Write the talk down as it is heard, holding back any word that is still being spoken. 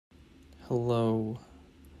Hello.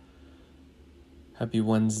 Happy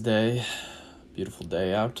Wednesday. Beautiful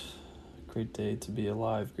day out. Great day to be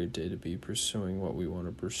alive. Great day to be pursuing what we want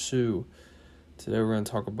to pursue. Today we're going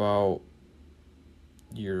to talk about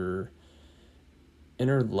your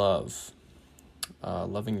inner love,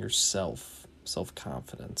 loving yourself,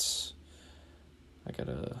 self-confidence. I got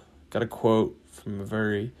a quote from a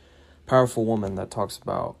very powerful woman that talks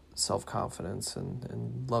about self-confidence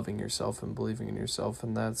and loving yourself and believing in yourself,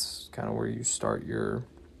 and that's kind of where you start your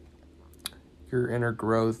inner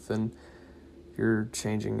growth, and you're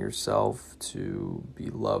changing yourself to be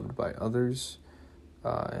loved by others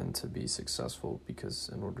and to be successful, because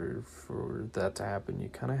in order for that to happen, you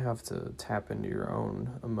kind of have to tap into your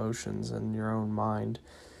own emotions and your own mind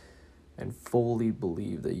and fully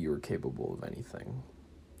believe that you are capable of anything.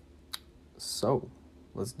 So,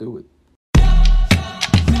 let's do it.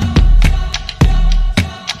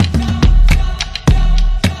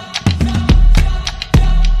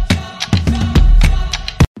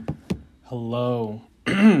 Hello.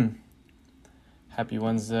 Happy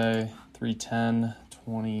Wednesday,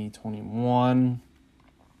 3/10/2021.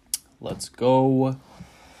 Let's go.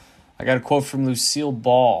 I got a quote from Lucille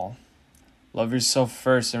Ball. Love yourself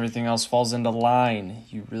first, everything else falls into line.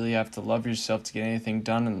 You really have to love yourself to get anything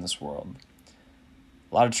done in this world.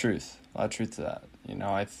 A lot of truth to that.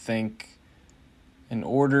 I think in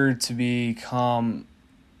order to become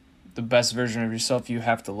the best version of yourself, you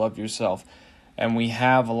have to love yourself. And we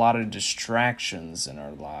have a lot of distractions in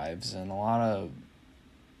our lives and a lot of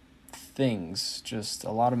things, just a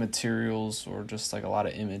lot of materials or just like a lot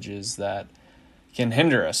of images that can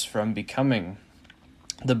hinder us from becoming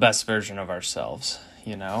the best version of ourselves,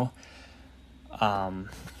 hell,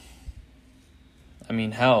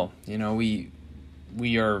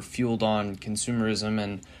 we are fueled on consumerism,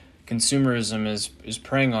 and consumerism is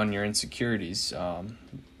preying on your insecurities.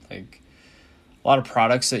 A lot of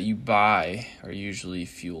products that you buy are usually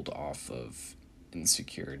fueled off of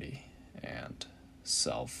insecurity and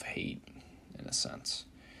self-hate, in a sense.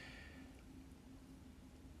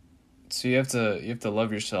 So you have to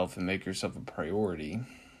love yourself and make yourself a priority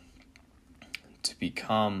to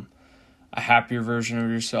become a happier version of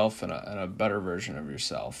yourself and a better version of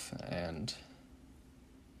yourself. And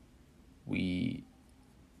we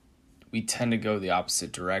tend to go the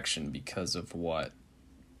opposite direction because of what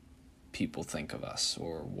people think of us,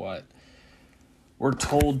 or what we're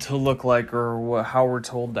told to look like, or how we're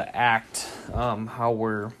told to act, how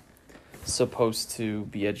we're supposed to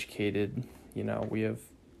be educated. We have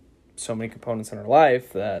so many components in our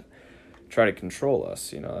life that try to control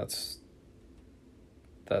us.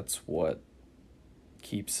 That's what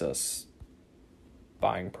keeps us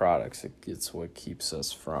buying products. It's what keeps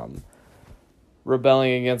us from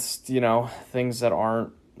rebelling against, things that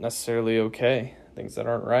aren't necessarily okay, things that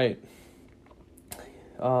aren't right.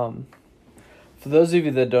 For those of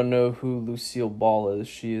you that don't know who Lucille Ball is,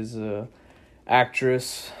 she is a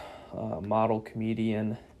actress, model,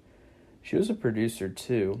 comedian. She was a producer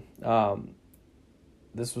too.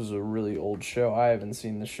 This was a really old show. I haven't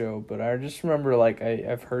seen the show, but I just remember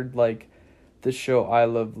I've heard this show I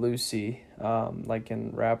Love Lucy,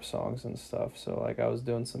 in rap songs and stuff. So I was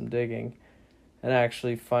doing some digging and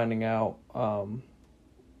actually finding out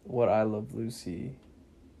what I Love Lucy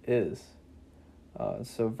is.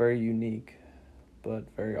 So very unique, but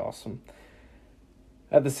very awesome.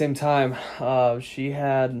 At the same time, she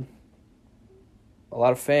had a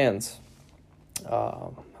lot of fans.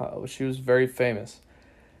 She was very famous,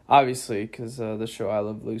 obviously, because the show I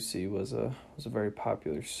Love Lucy was a very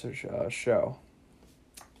popular show.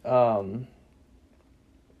 And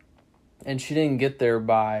she didn't get there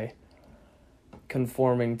by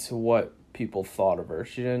conforming to what people thought of her.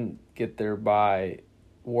 She didn't get there by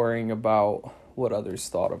worrying about what others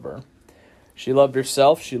thought of her. She loved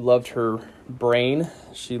herself. She loved her brain.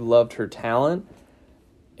 She loved her talent.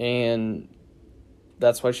 And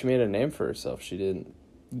that's why she made a name for herself. She didn't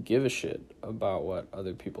give a shit about what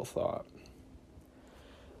other people thought.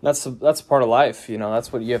 That's a part of life,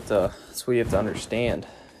 That's what you have to understand,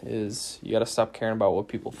 is you got to stop caring about what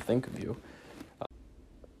people think of you.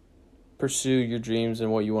 Pursue your dreams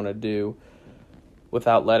and what you want to do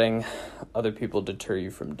without letting other people deter you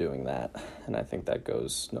from doing that. And I think that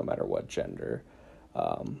goes no matter what gender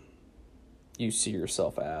you see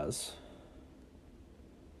yourself as.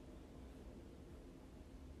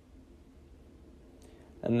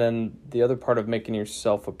 And then the other part of making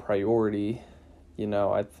yourself a priority,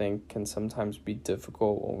 I think can sometimes be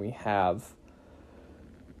difficult when we have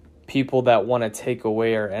people that want to take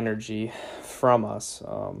away our energy from us,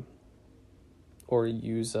 or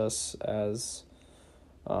use us as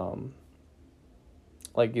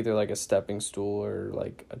like either like a stepping stool or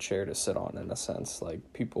like a chair to sit on, in a sense.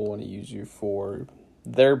 Like people want to use you for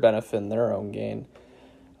their benefit and their own gain,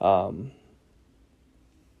 and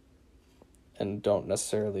don't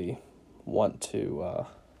necessarily want to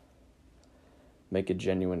make a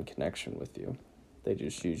genuine connection with you. They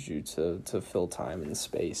just use you to fill time and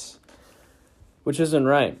space, which isn't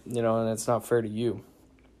right, and it's not fair to you.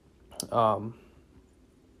 And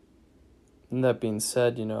that being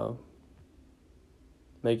said,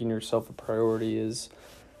 making yourself a priority is,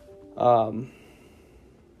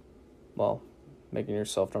 making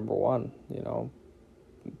yourself number one,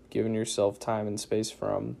 giving yourself time and space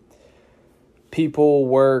from people,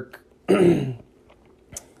 work,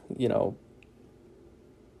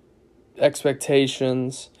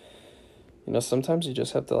 expectations. Sometimes you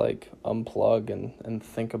just have to like unplug and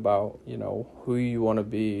think about, who you want to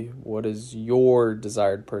be. What is your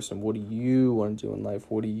desired person? What do you want to do in life?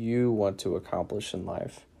 What do you want to accomplish in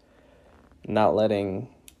life? Not letting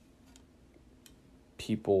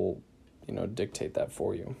people, dictate that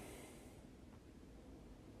for you.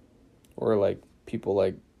 Or like people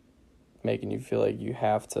like making you feel like you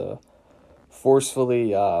have to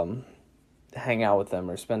forcefully hang out with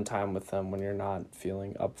them or spend time with them when you're not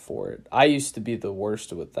feeling up for it. I used to be the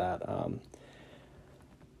worst with that. I'm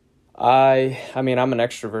an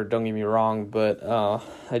extrovert, don't get me wrong, but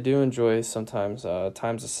I do enjoy sometimes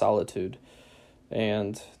times of solitude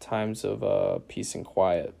and times of peace and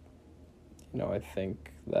quiet. I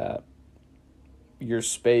think that your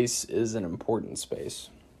space is an important space,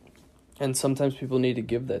 and sometimes people need to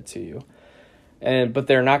give that to you, but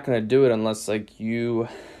they're not going to do it unless like you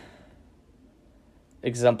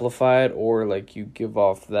exemplify it, or like you give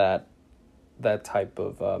off that type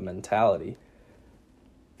of mentality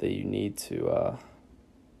that you need to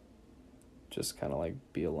just kind of like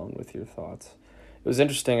be alone with your thoughts. It was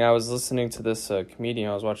interesting. I was listening to this comedian.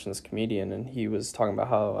 I was watching this comedian, and he was talking about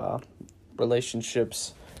how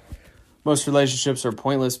most relationships are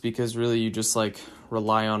pointless because really you just like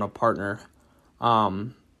rely on a partner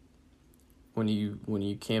when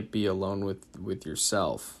you can't be alone with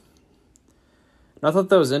yourself. And I thought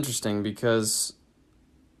that was interesting because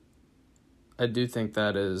I do think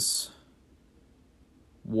that is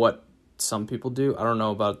what some people do. I don't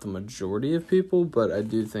know about the majority of people, but I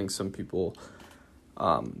do think some people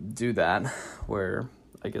do that, where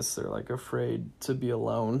I guess they're like afraid to be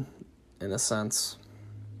alone in a sense.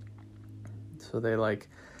 So they like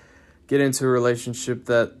get into a relationship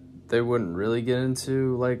that they wouldn't really get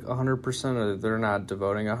into like 100%, or they're not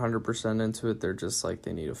devoting 100% into it. They're just like,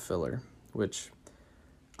 they need a filler, which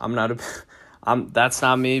that's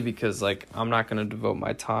not me, because like I'm not going to devote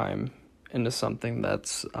my time into something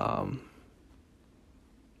that's I'm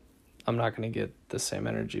not going to get the same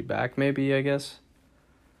energy back, maybe, I guess.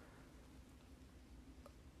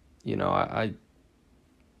 I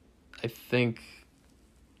think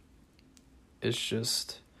it's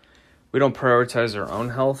just we don't prioritize our own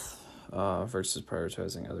health versus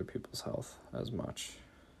prioritizing other people's health as much.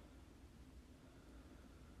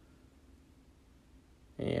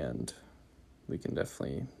 And we can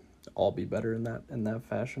definitely all be better in that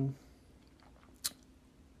fashion.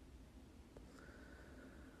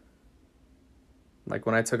 Like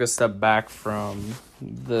when I took a step back from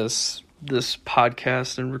this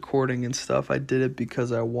podcast and recording and stuff, I did it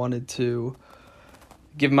because I wanted to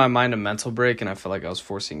give my mind a mental break, and I felt like I was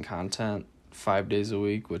forcing content 5 days a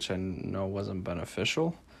week, which I know wasn't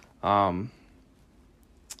beneficial. And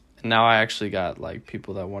now I actually got like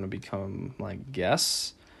people that want to become like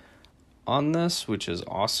guests on this, which is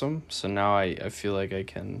awesome. So now I feel like I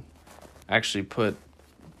can actually put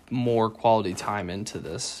more quality time into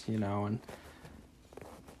this, and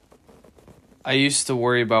I used to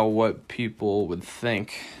worry about what people would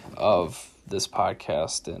think of this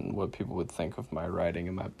podcast and what people would think of my writing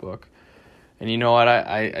in my book. And you know what?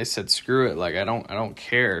 I said, screw it. Like, I don't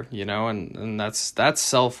care, and that's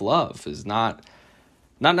self-love, is not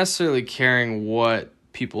necessarily caring what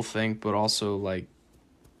people think, but also like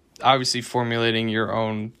obviously formulating your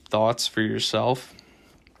own thoughts for yourself,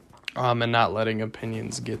 and not letting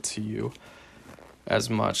opinions get to you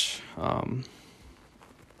as much.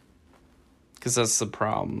 Because that's the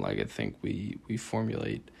problem. Like, I think we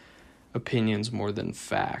formulate opinions more than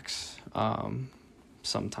facts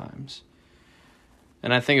sometimes.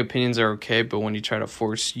 And I think opinions are okay, but when you try to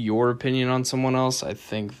force your opinion on someone else, I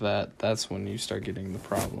think that's when you start getting the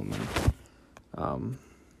problem. And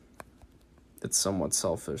it's somewhat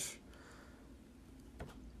selfish.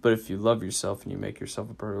 But if you love yourself and you make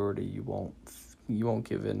yourself a priority, you won't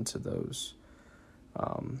give in to those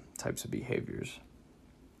types of behaviors.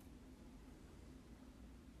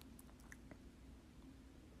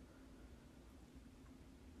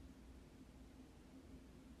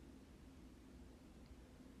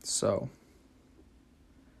 So,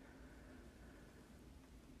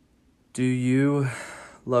 do you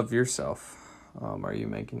love yourself? Are you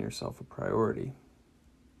making yourself a priority?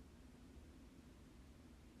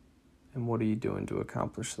 And what are you doing to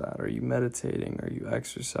accomplish that? Are you meditating? Are you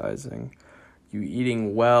exercising? Are you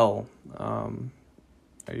eating well? Are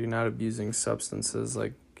you not abusing substances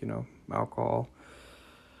like, alcohol?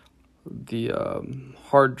 The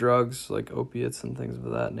hard drugs like opiates and things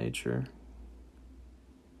of that nature?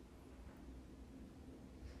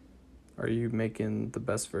 Are you making the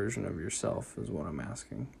best version of yourself is what I'm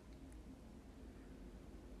asking.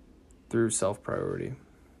 Through self-priority.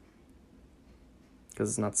 Because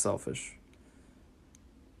it's not selfish.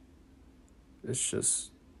 It's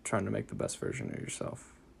just trying to make the best version of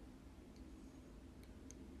yourself.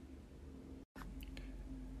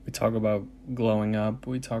 We talk about glowing up.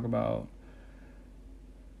 We talk about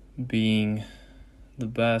being the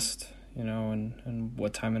best, and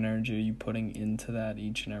what time and energy are you putting into that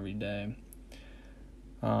each and every day.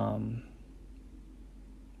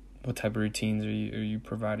 What type of routines are you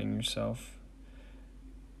providing yourself?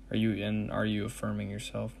 Are you affirming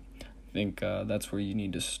yourself? I think that's where you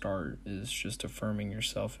need to start, is just affirming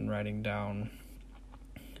yourself and writing down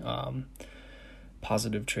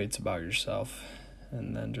positive traits about yourself,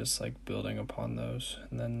 and then just like building upon those,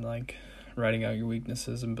 and then like writing out your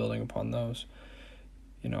weaknesses and building upon those.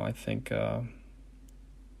 I think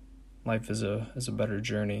life is a better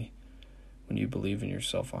journey when you believe in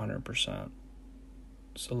yourself 100%.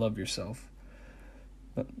 So love yourself.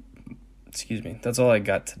 Excuse me. That's all I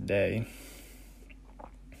got today.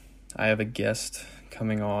 I have a guest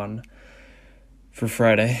coming on for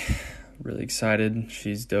Friday. Really excited.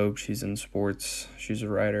 She's dope. She's in sports. She's a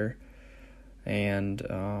writer.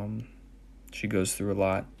 And she goes through a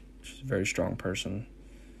lot. She's a very strong person.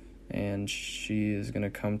 And she is going to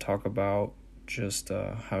come talk about just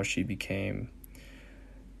how she became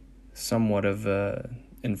somewhat of a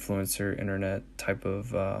influencer, internet type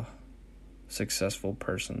of successful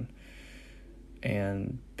person,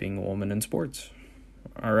 and being a woman in sports.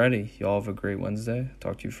 Alrighty, y'all have a great Wednesday.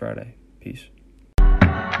 Talk to you Friday. Peace.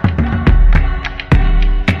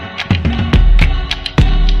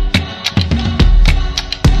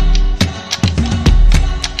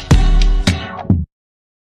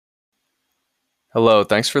 Hello,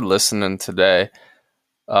 thanks for listening today.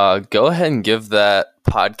 Go ahead and give that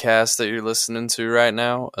podcast that you're listening to right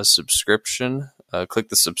now a subscription. Click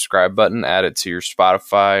the subscribe button, add it to your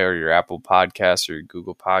Spotify or your Apple Podcasts or your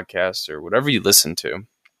Google Podcasts or whatever you listen to.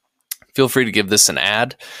 Feel free to give this an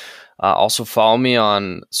ad. Also follow me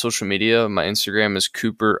on social media. My Instagram is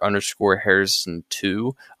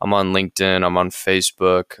Cooper_Harrison2. I'm on LinkedIn. I'm on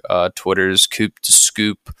Facebook. Twitter is Coop to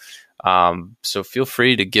Scoop. So feel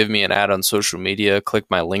free to give me an ad on social media. Click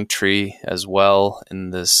my link tree as well in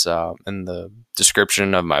this in the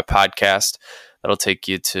description of my podcast. That'll take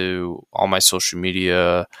you to all my social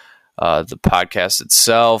media, the podcast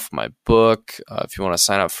itself, my book. If you want to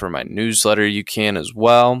sign up for my newsletter, you can as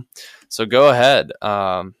well. So go ahead,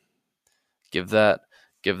 give that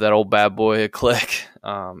old bad boy a click,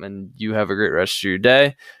 and you have a great rest of your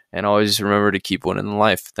day. And always remember to keep winning in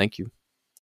life. Thank you.